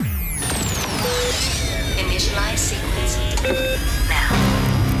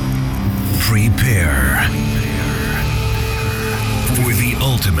Prepare for the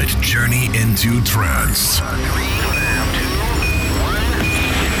ultimate journey into trance.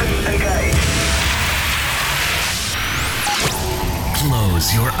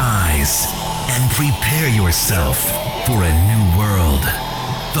 Close your eyes and prepare yourself for a new world.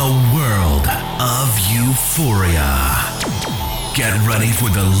 The world of euphoria. Get ready for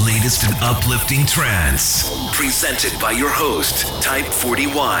the latest in uplifting trance. Presented by your host, Type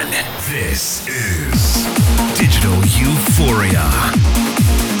 41. This is Digital Euphoria.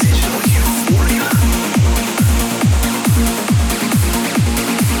 Digital Euphoria.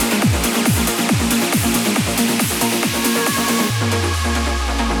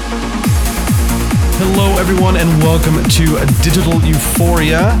 Hello, everyone, and welcome to Digital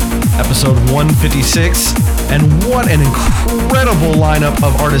Euphoria, episode 156. And what an incredible lineup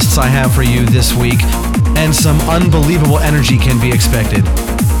of artists I have for you this week, and some unbelievable energy can be expected.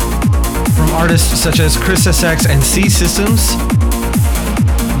 From artists such as Chris SX and C Systems,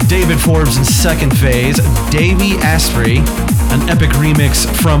 David Forbes and Second Phase, Davey Asprey, an epic remix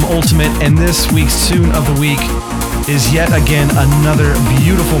from Ultimate, and this week's Tune of the Week is yet again another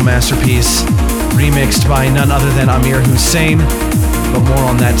beautiful masterpiece, remixed by none other than Amir Hussain, but more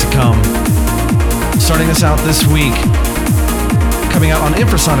on that to come. Starting us out this week, coming out on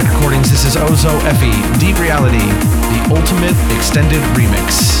Infrasonic Recordings, this is Ozo Effie, Deep Reality, the Ultimate Extended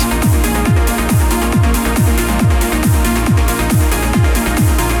Remix.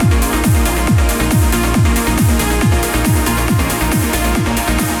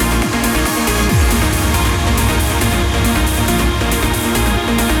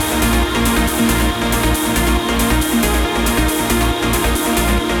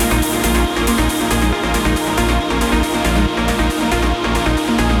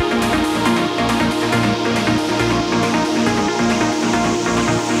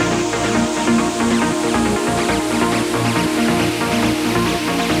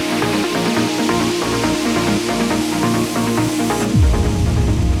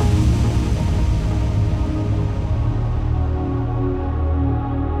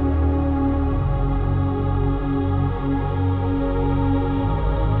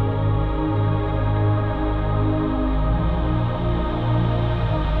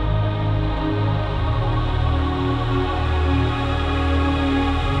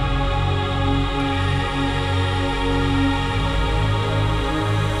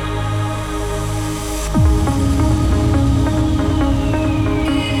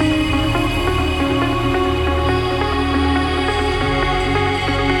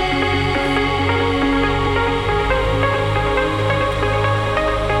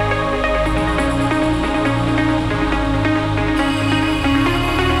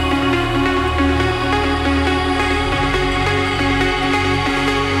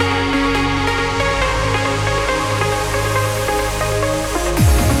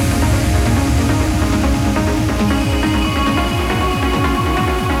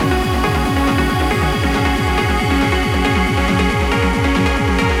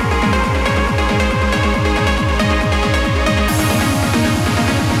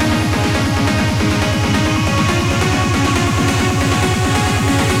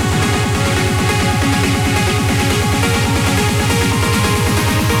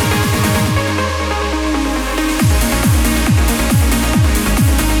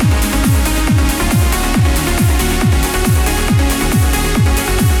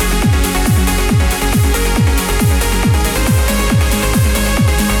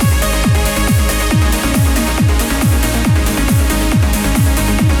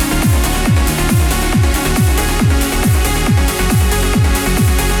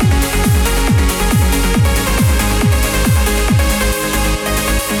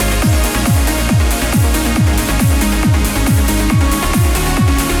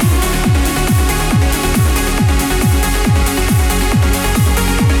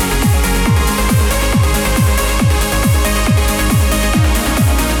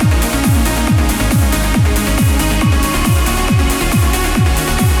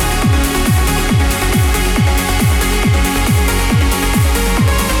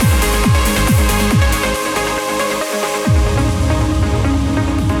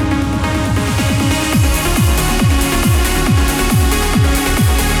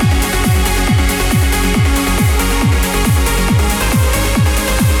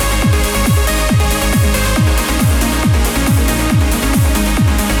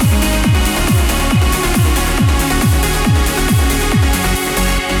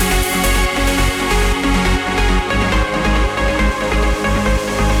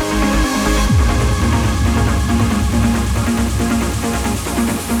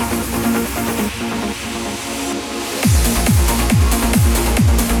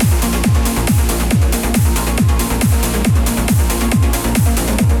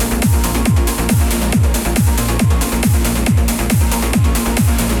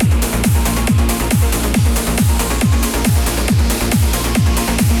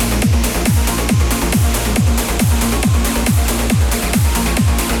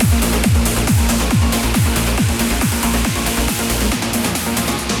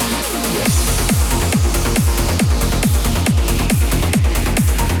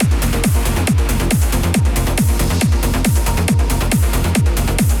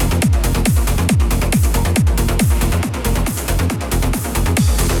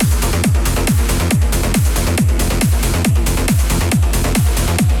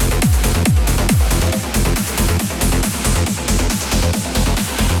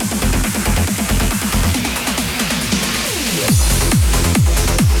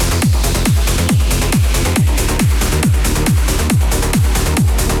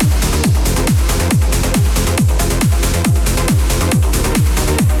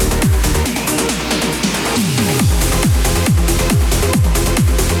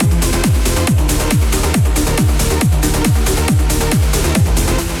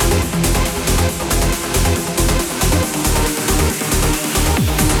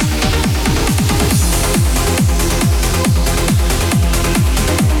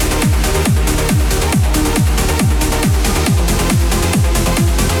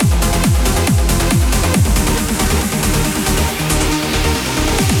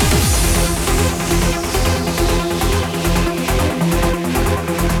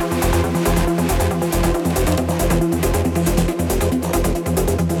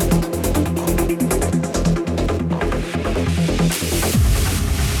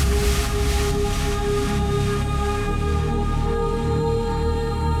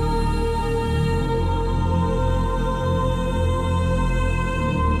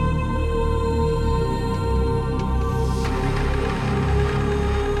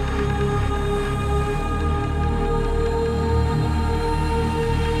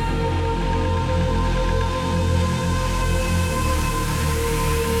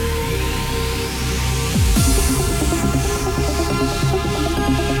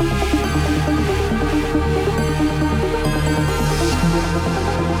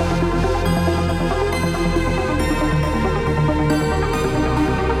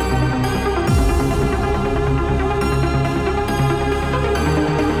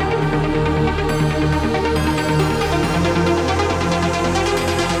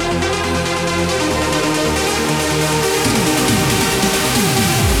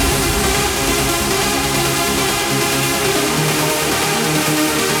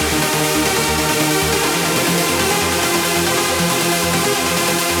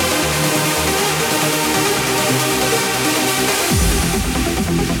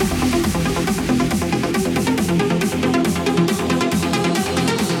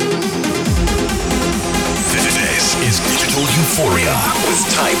 Euphoria with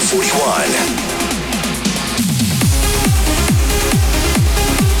Type 41.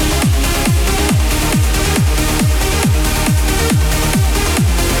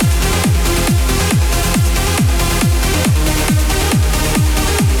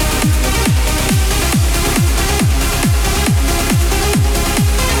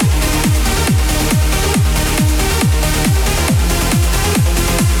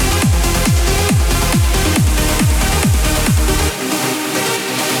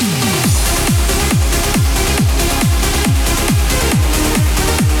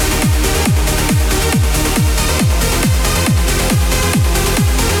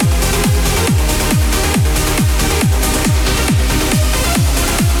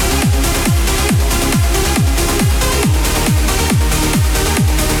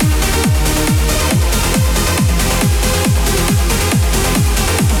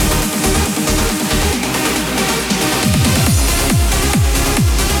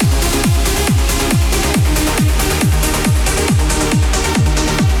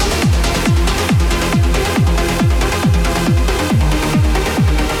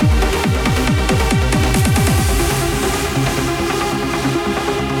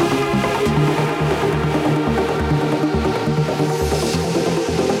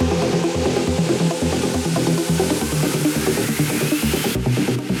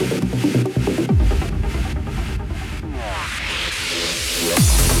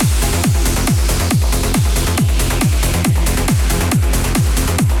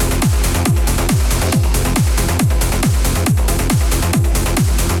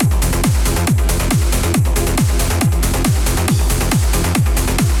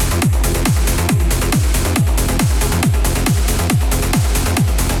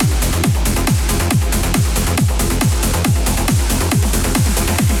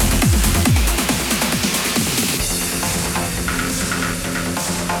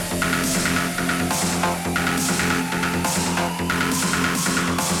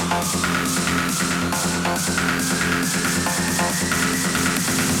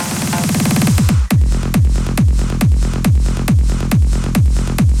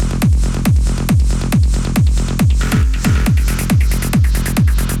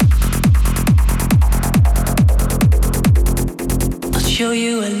 Show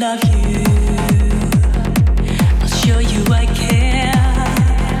you I love you. I'll show you I care.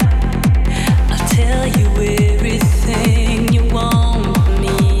 I'll tell you everything you want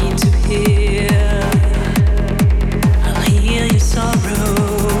me to hear. I'll heal your sorrow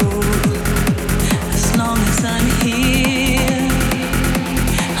as long as I'm here.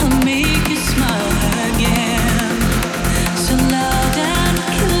 I'll make you smile again, so loud and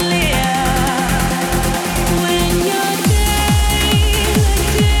clear. When you're day like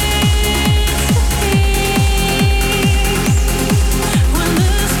this,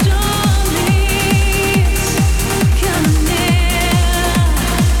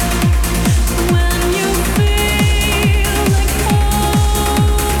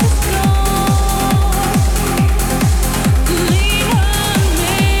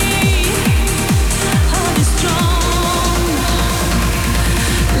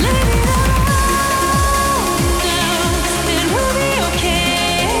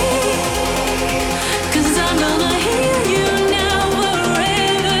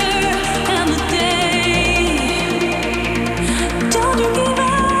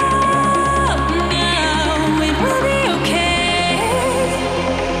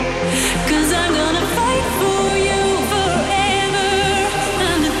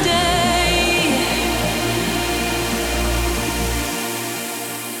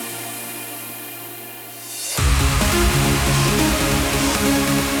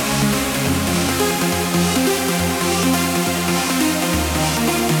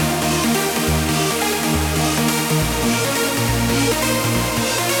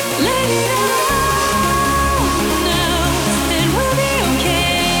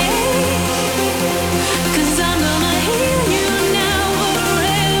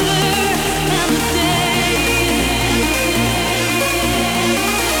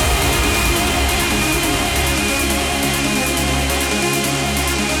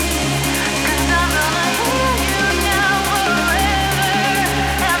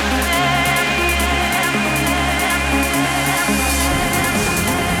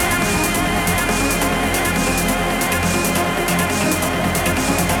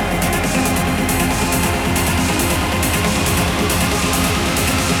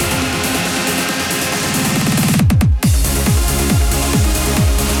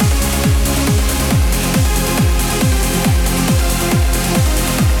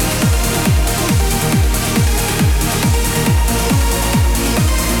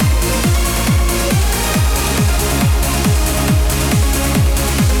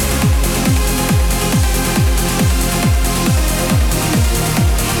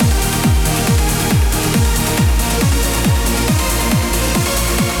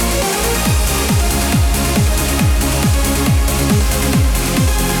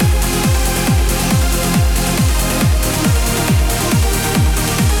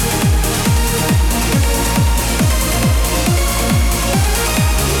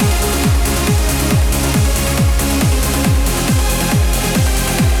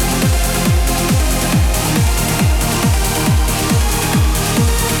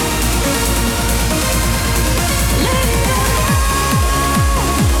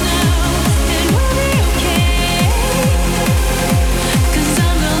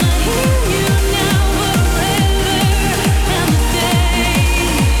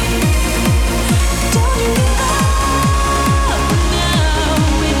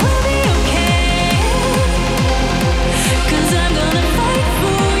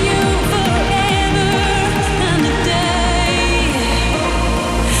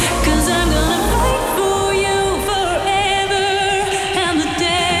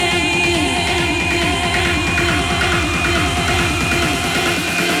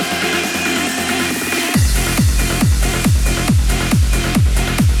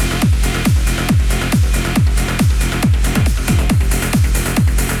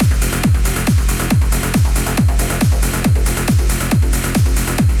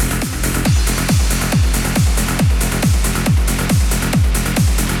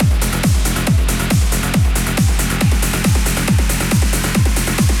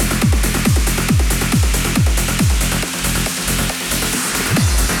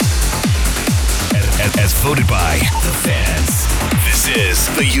 voted by the fans. This is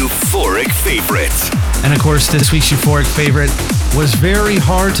the Euphoric Favorite. And of course, this week's Euphoric Favorite was very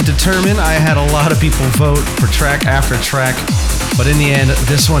hard to determine. I had a lot of people vote for track after track, but in the end,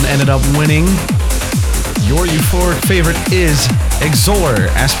 this one ended up winning. Your Euphoric Favorite is Exor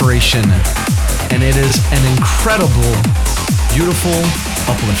Aspiration, and it is an incredible, beautiful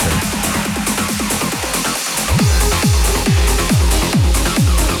uplifter.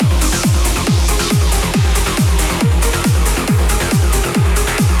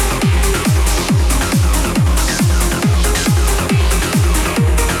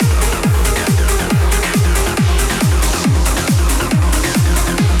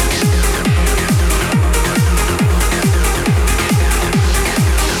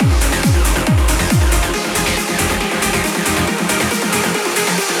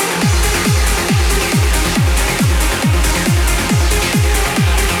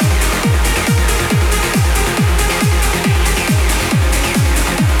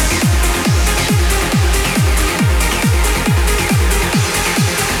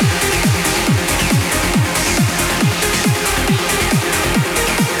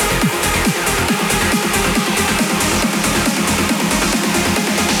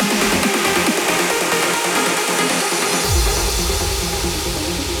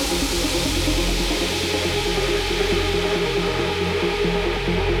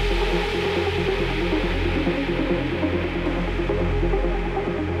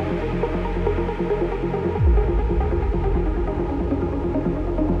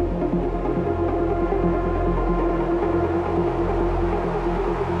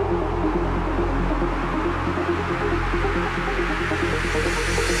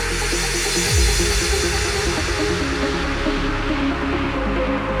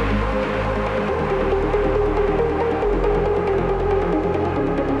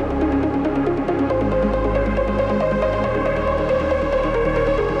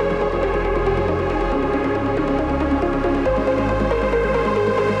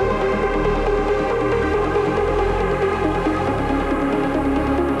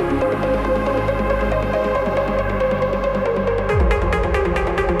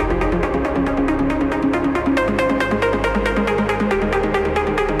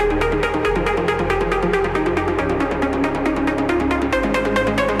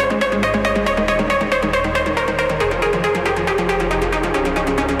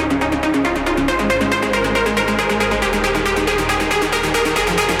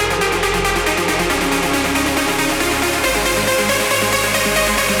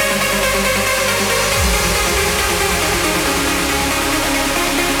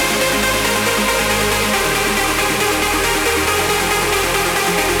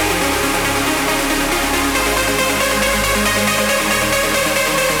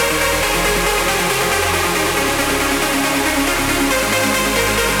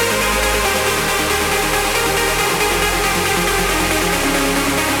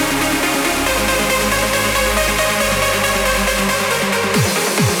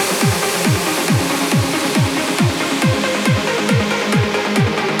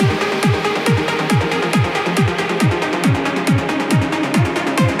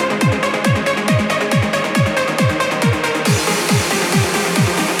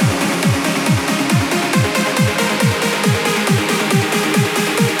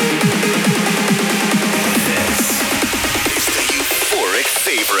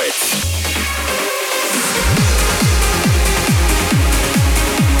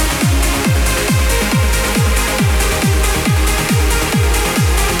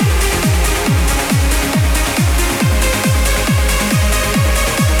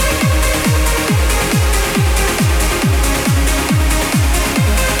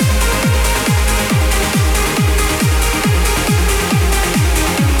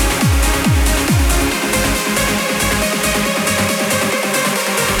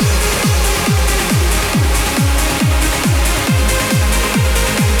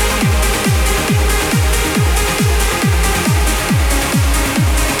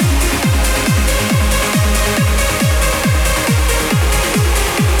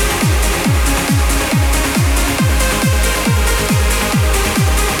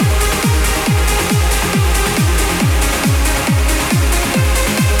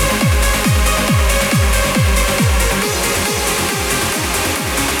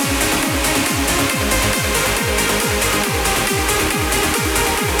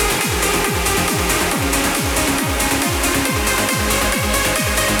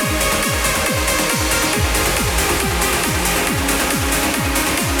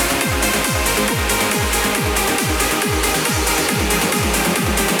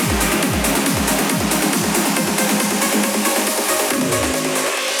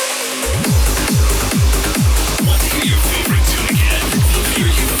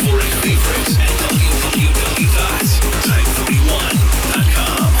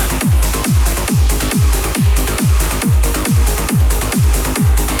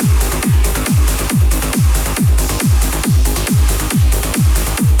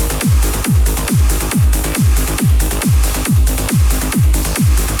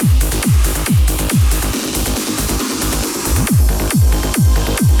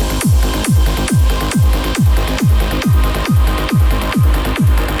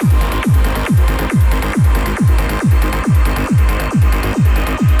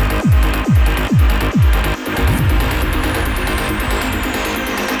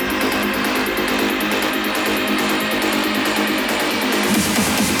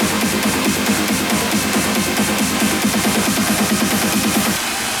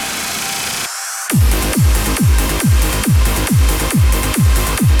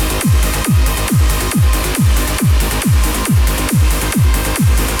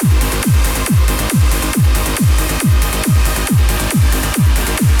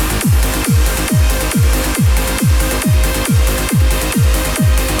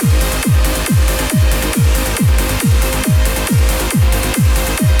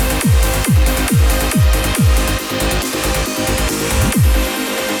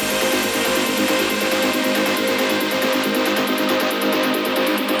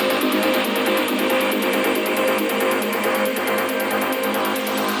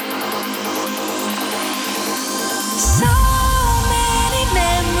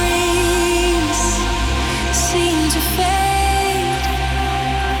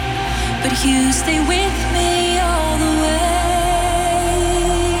 but you stay with me all the way.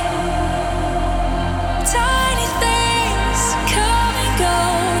 Tiny things come and go,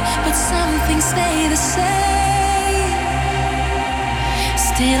 but some things stay the same.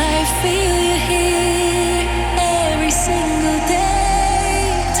 Still I feel you here every single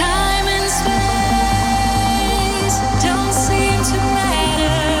day. Time and space don't seem to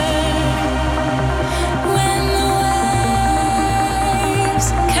matter when the waves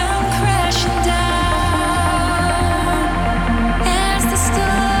come crashing down as the storm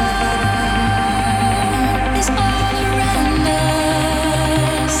is all around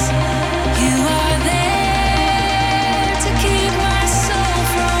us. You are there to keep my soul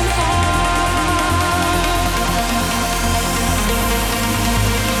from harm.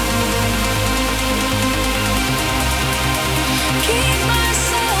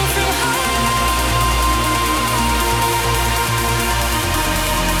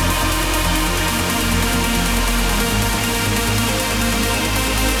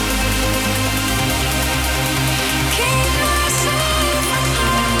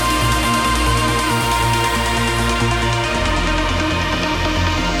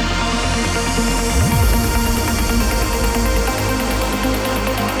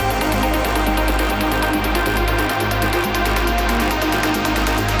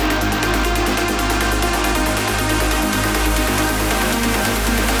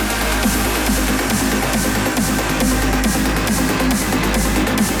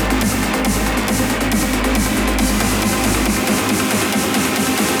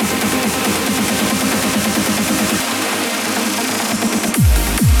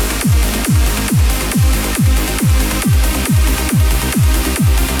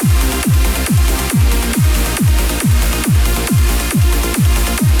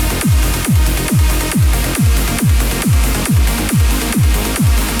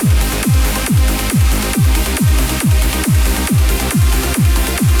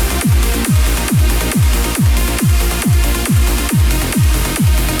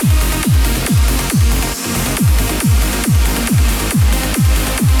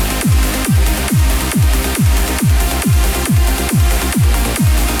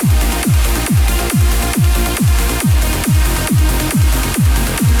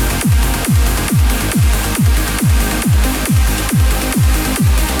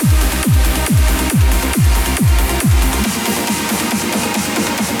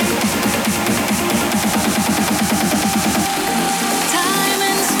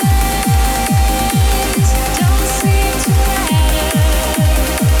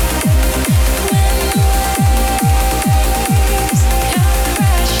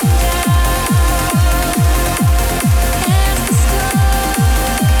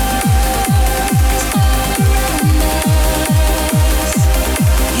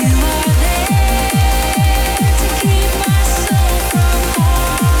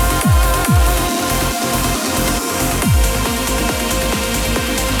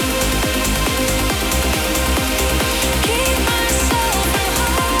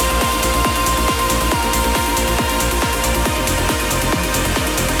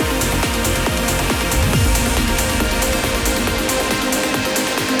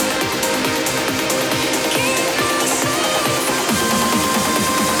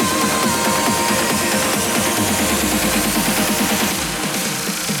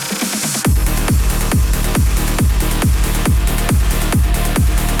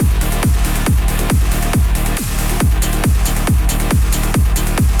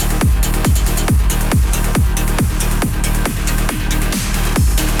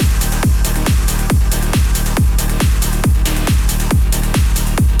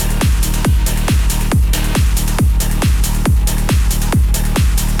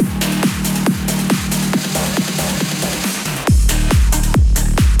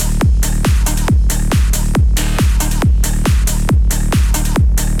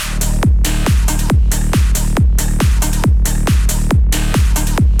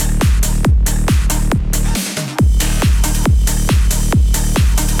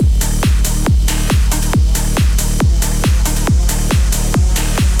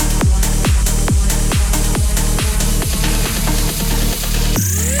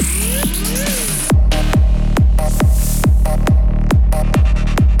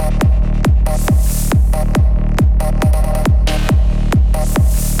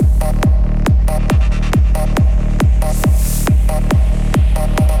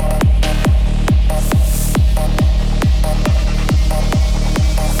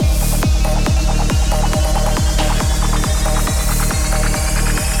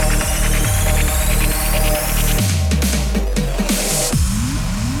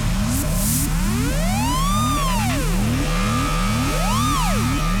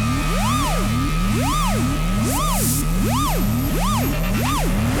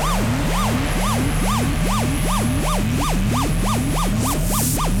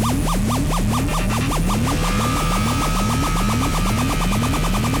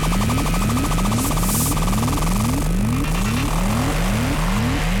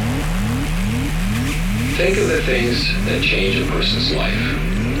 Think of the things that change a person's life.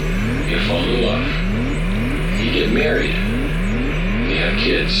 You fall in love. You get married. You have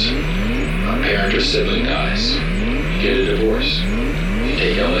kids. A parent or sibling dies. You get a divorce. You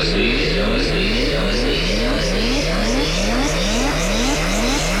take LSD.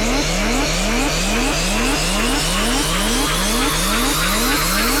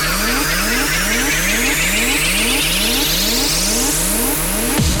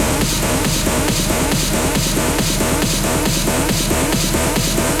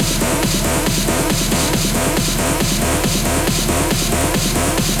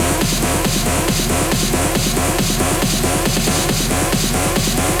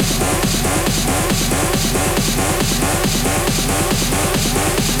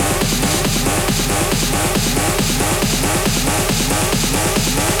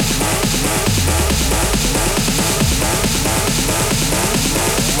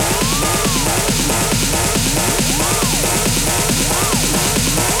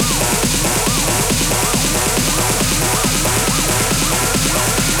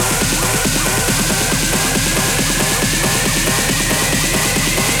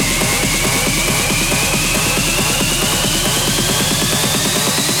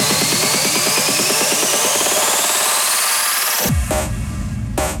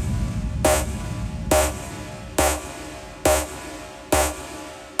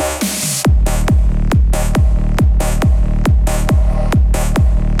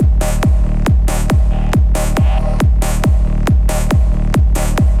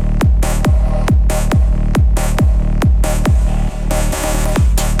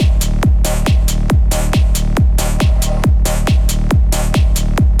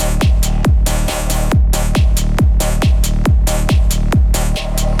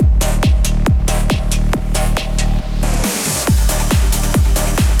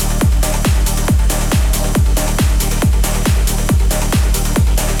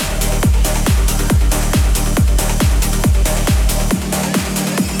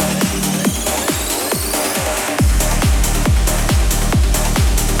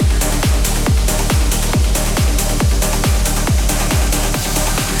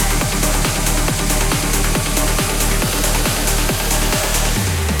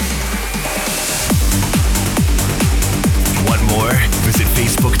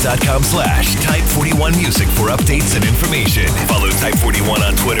 Facebook.com/Type41Music for updates and information. Follow Type 41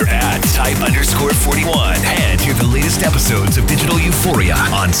 on Twitter at Type_41. And hear the latest episodes of Digital Euphoria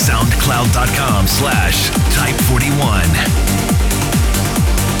on SoundCloud.com/Type41.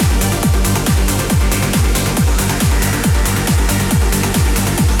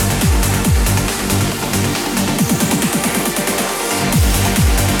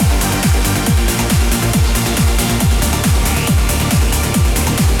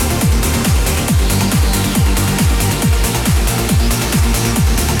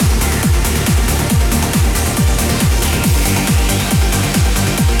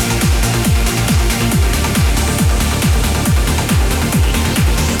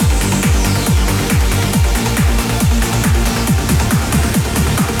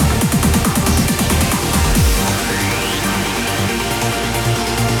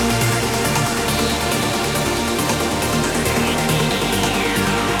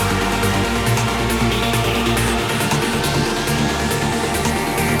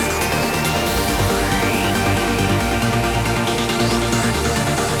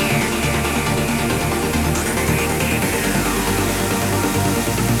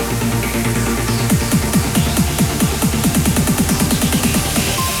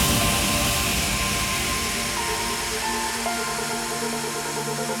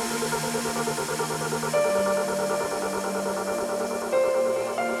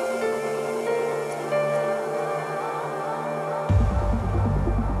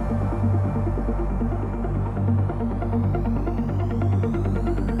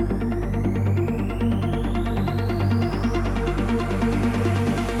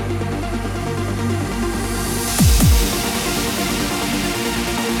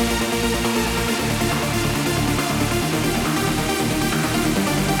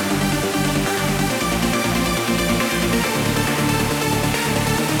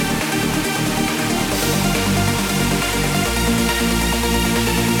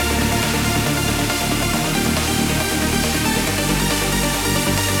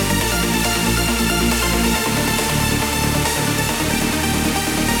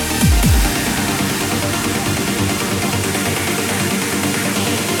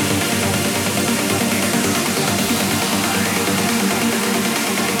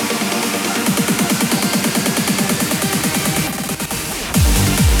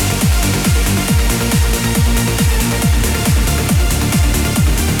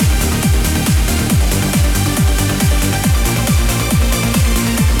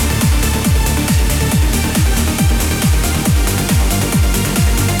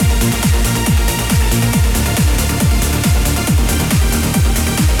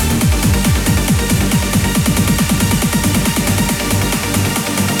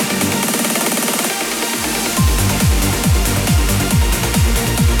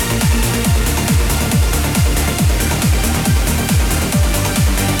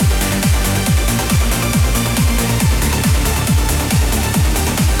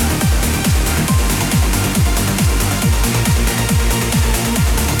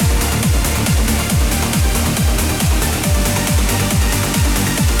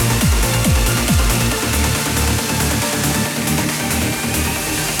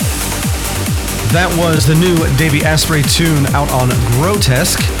 That was the new Davey Asprey tune out on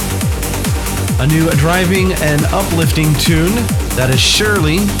Grotesque. A new driving and uplifting tune that is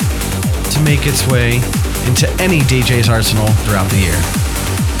surely to make its way into any DJ's arsenal throughout the year.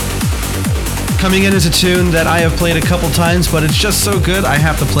 Coming in is a tune that I have played a couple times, but it's just so good I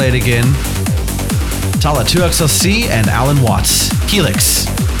have to play it again. Talla 2XLC and Alan Watts, Helix,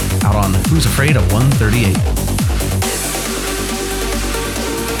 out on Who's Afraid of 138.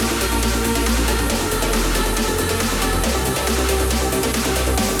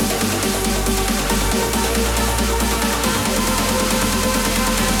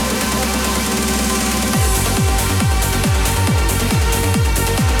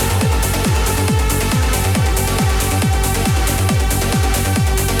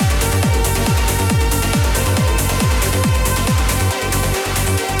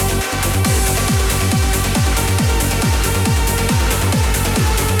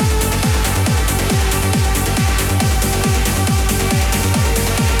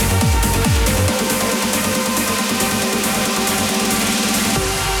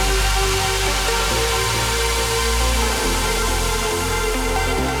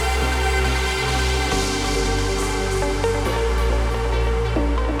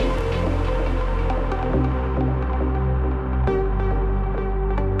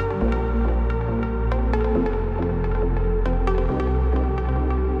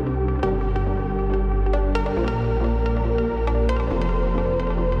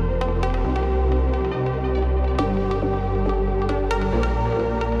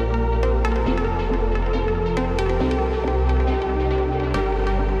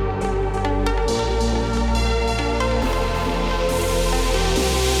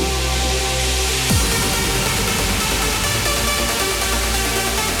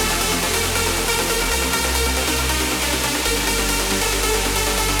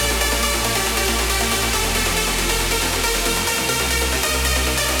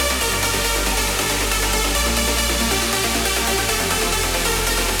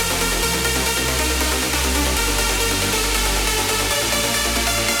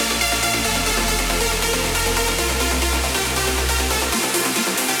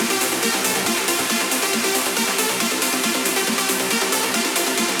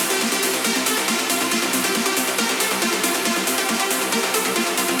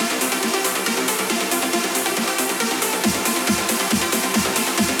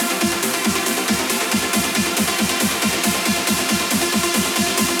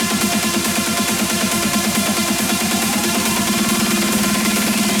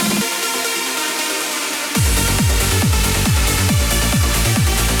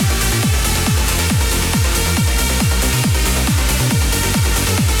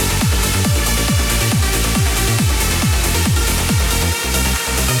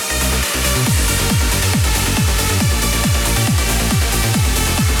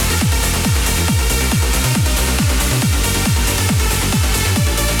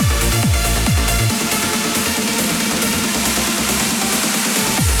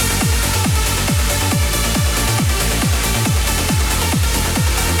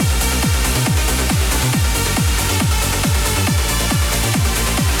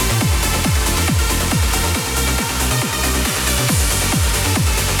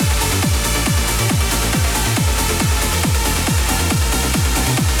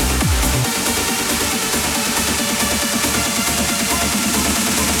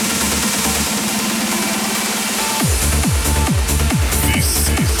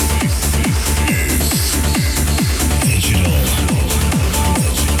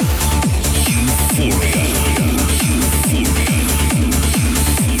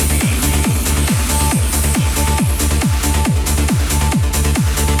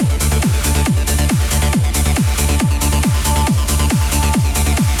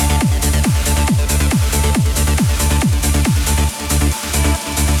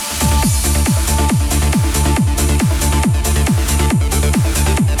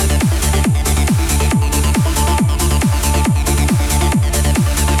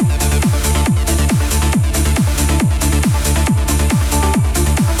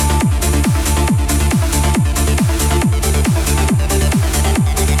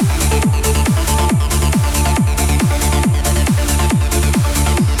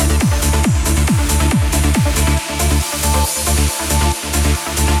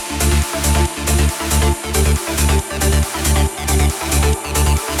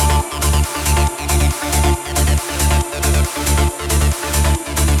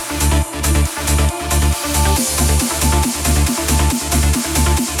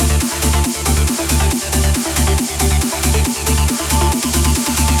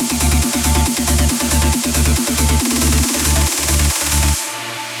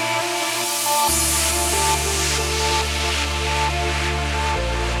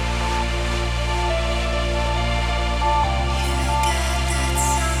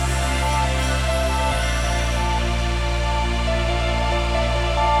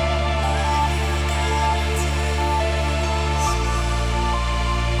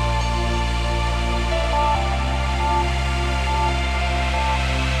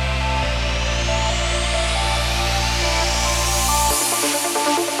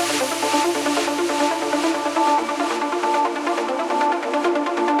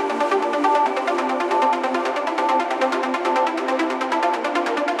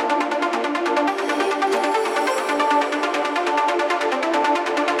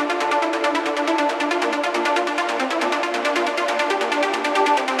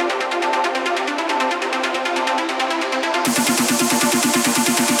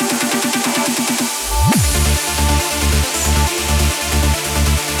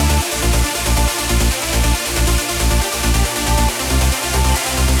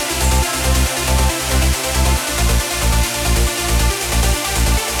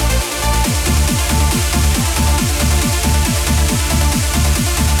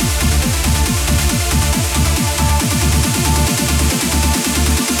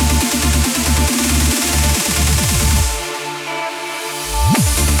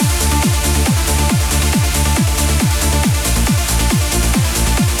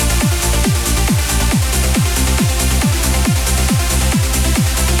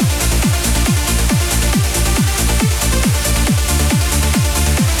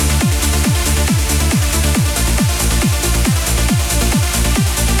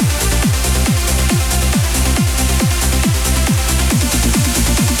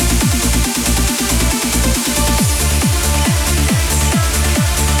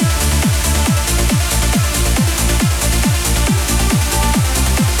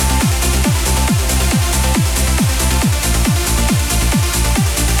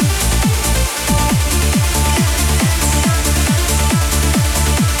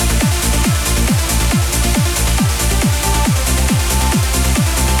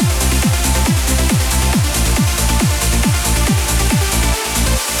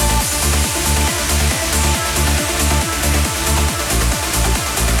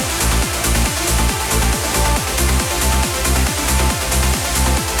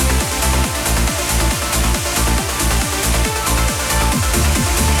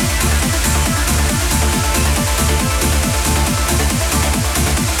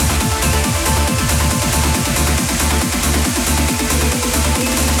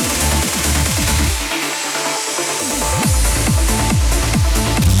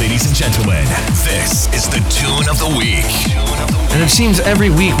 gentlemen, this is the Tune of the Week. And it seems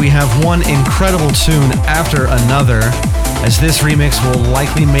every week we have one incredible tune after another, as this remix will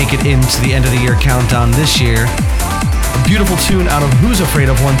likely make it into the end of the year countdown this year. A beautiful tune out of Who's Afraid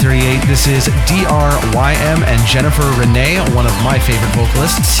of 138. This is DRYM and Jennifer Renee, one of my favorite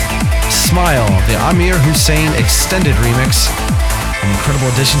vocalists. Smile, the Amir Hussein extended remix. An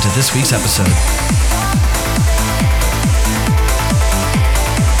incredible addition to this week's episode.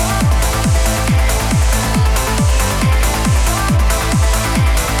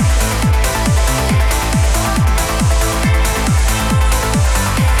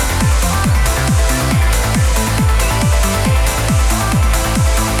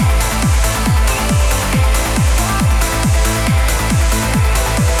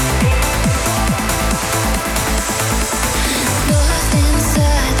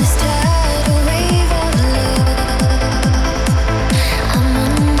 Inside this tidal wave of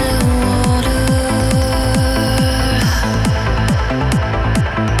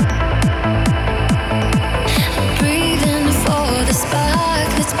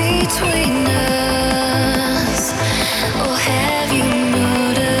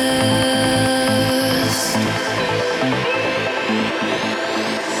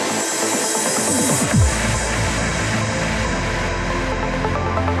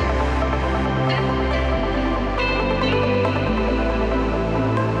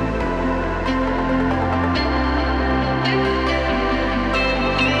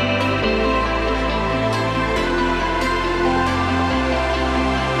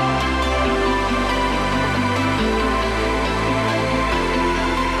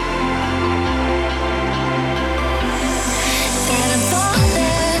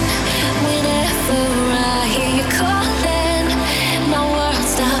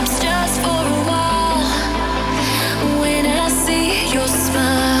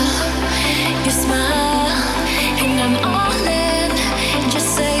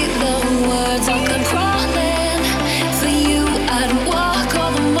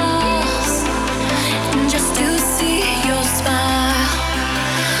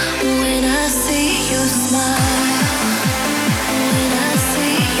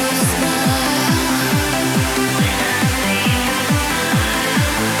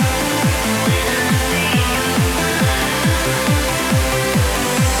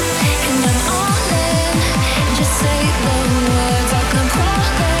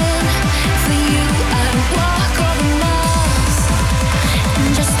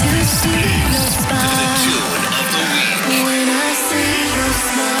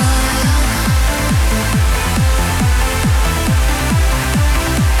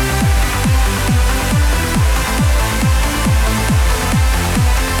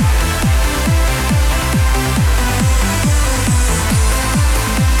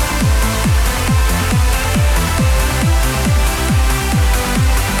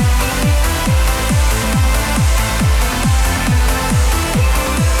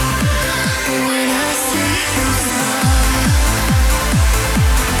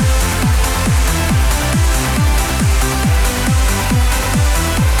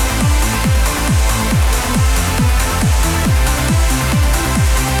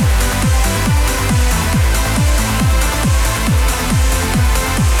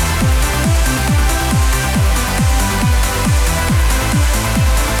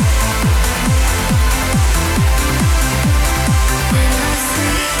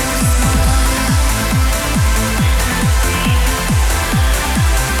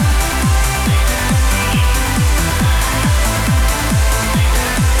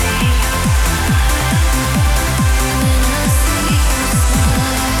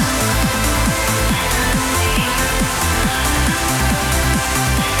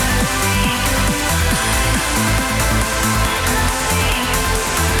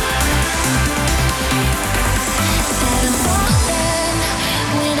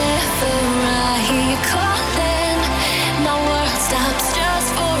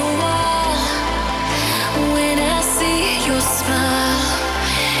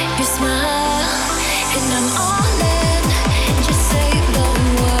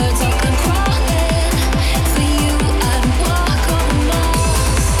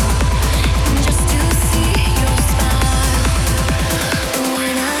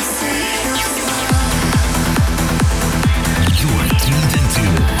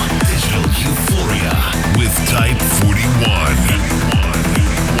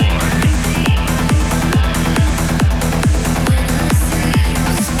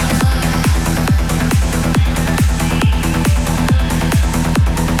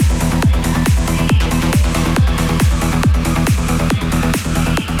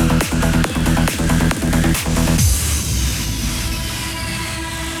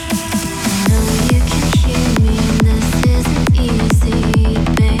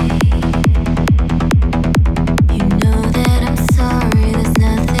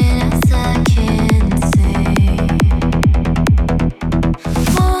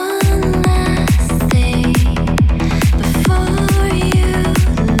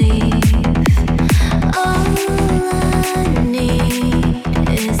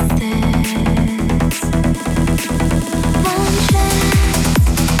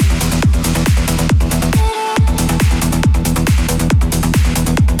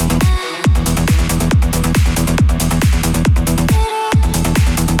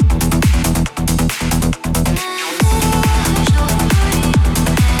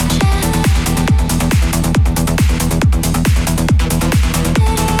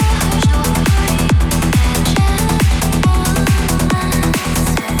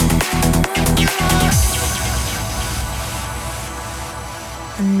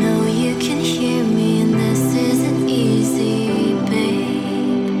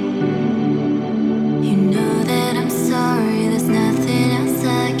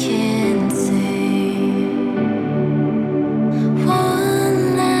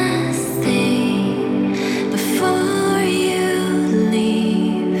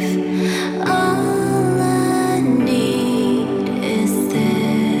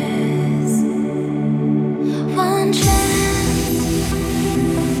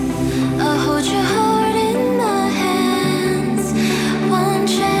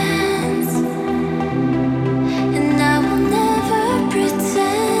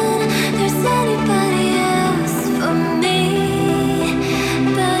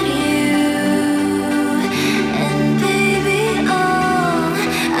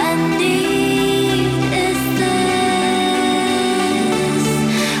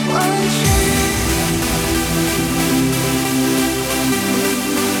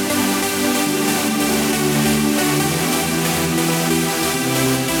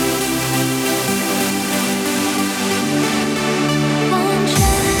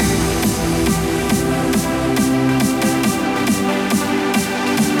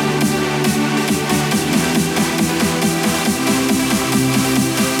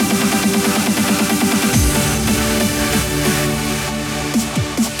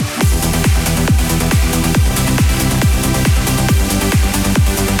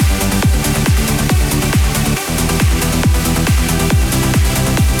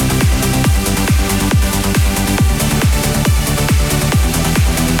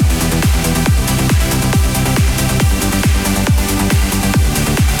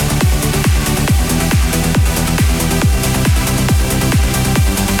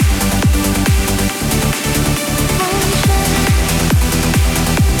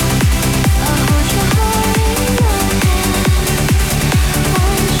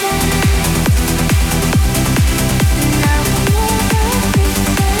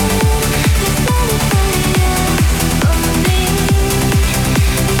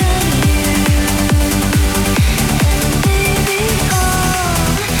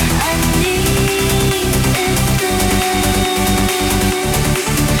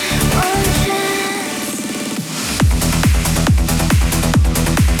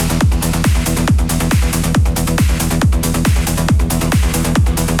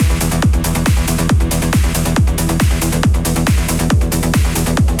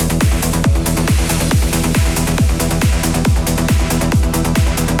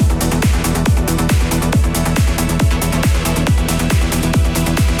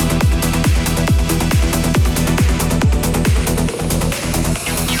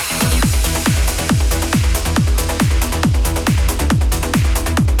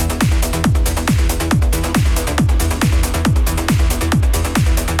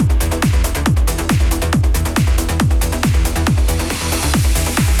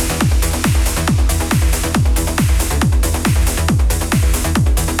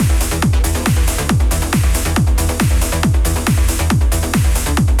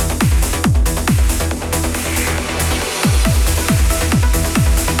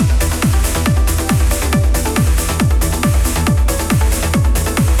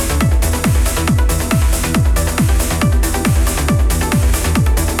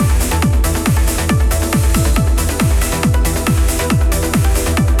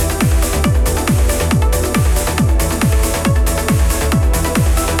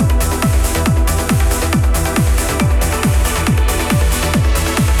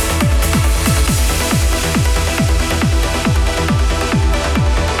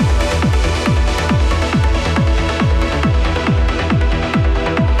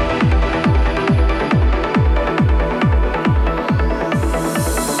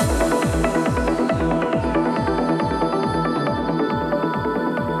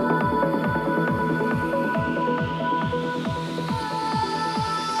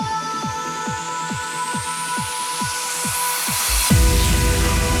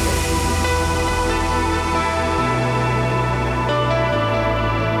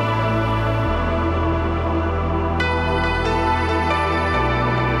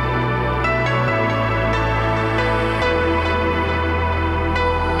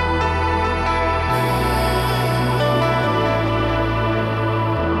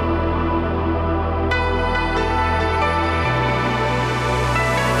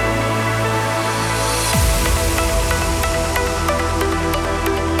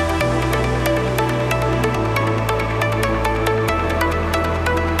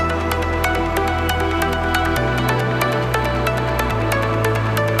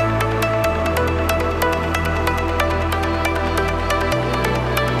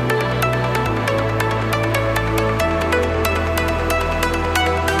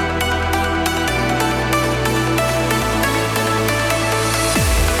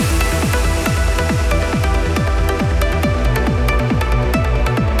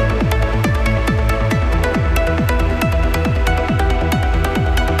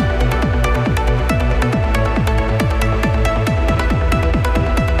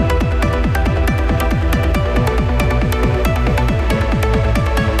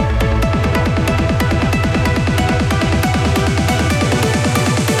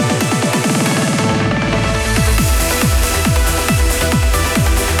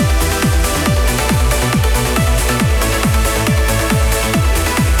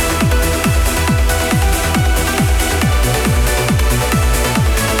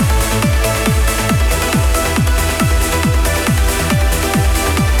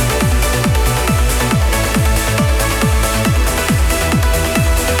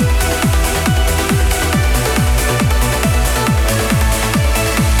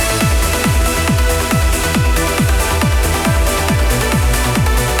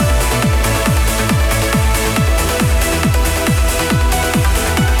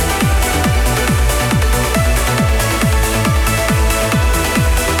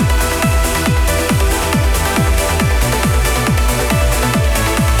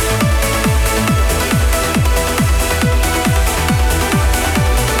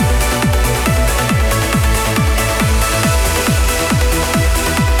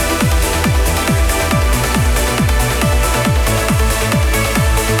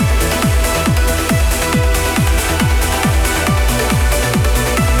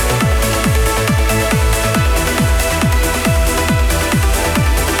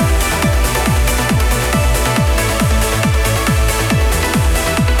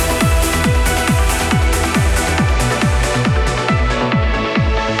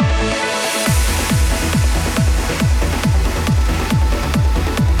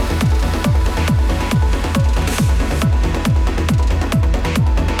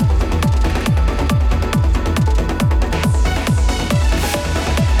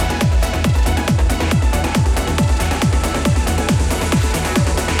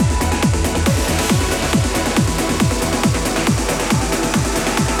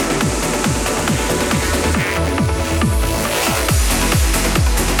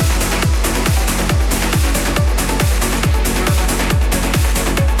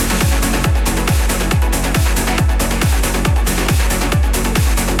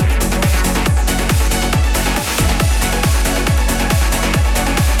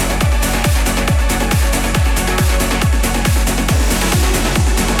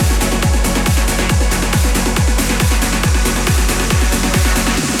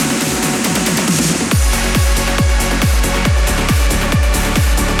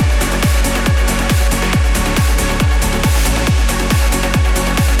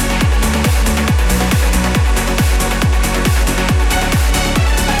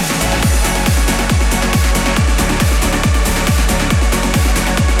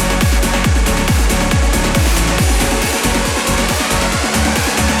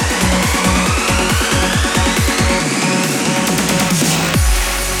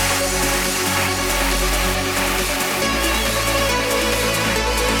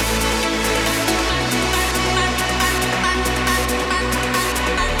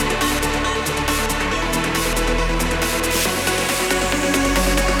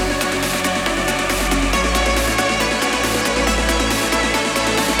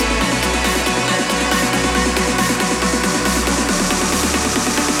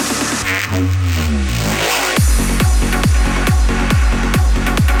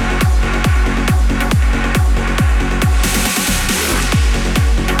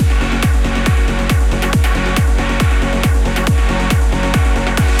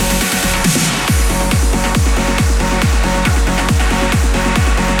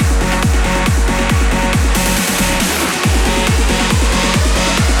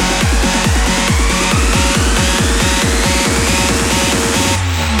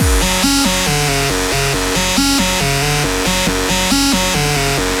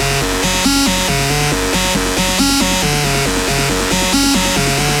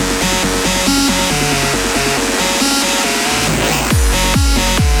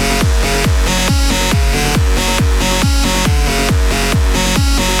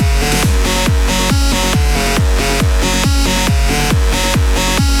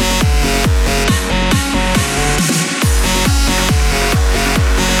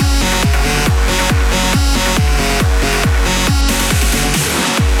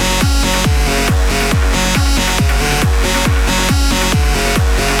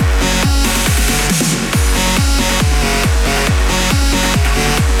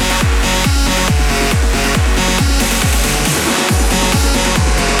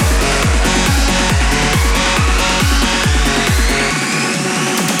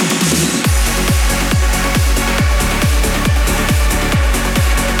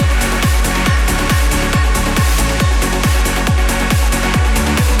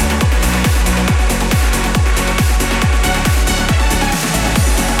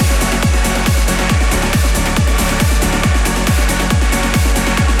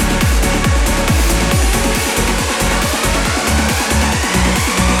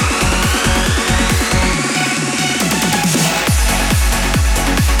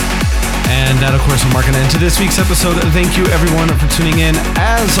that, of course, we're marking an end to this week's episode. Thank you, everyone, for tuning in.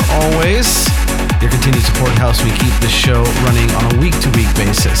 As always, your continued support helps me keep this show running on a week-to-week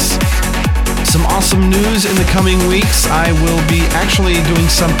basis. Some awesome news in the coming weeks. I will be actually doing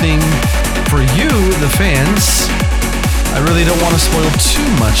something for you, the fans. I really don't want to spoil too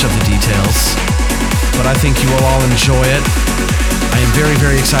much of the details, but I think you will all enjoy it. I am very,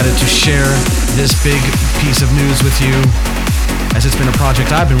 very excited to share this big piece of news with you, as it's been a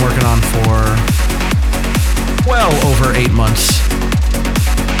project I've been working on for well over 8 months.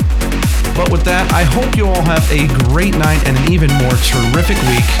 But with that, I hope you all have a great night and an even more terrific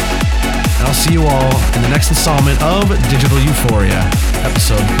week. And I'll see you all in the next installment of Digital Euphoria,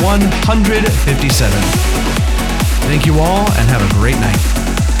 episode 157. Thank you all, and have a great night.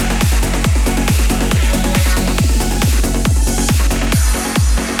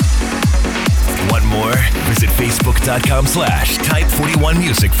 Want more? Visit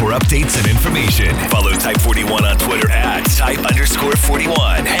Facebook.com/Type41Music for updates and information. Follow Type41 on Twitter at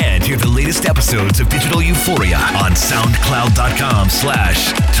Type_41. And hear the latest episodes of Digital Euphoria on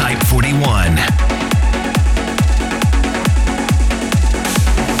SoundCloud.com/Type41.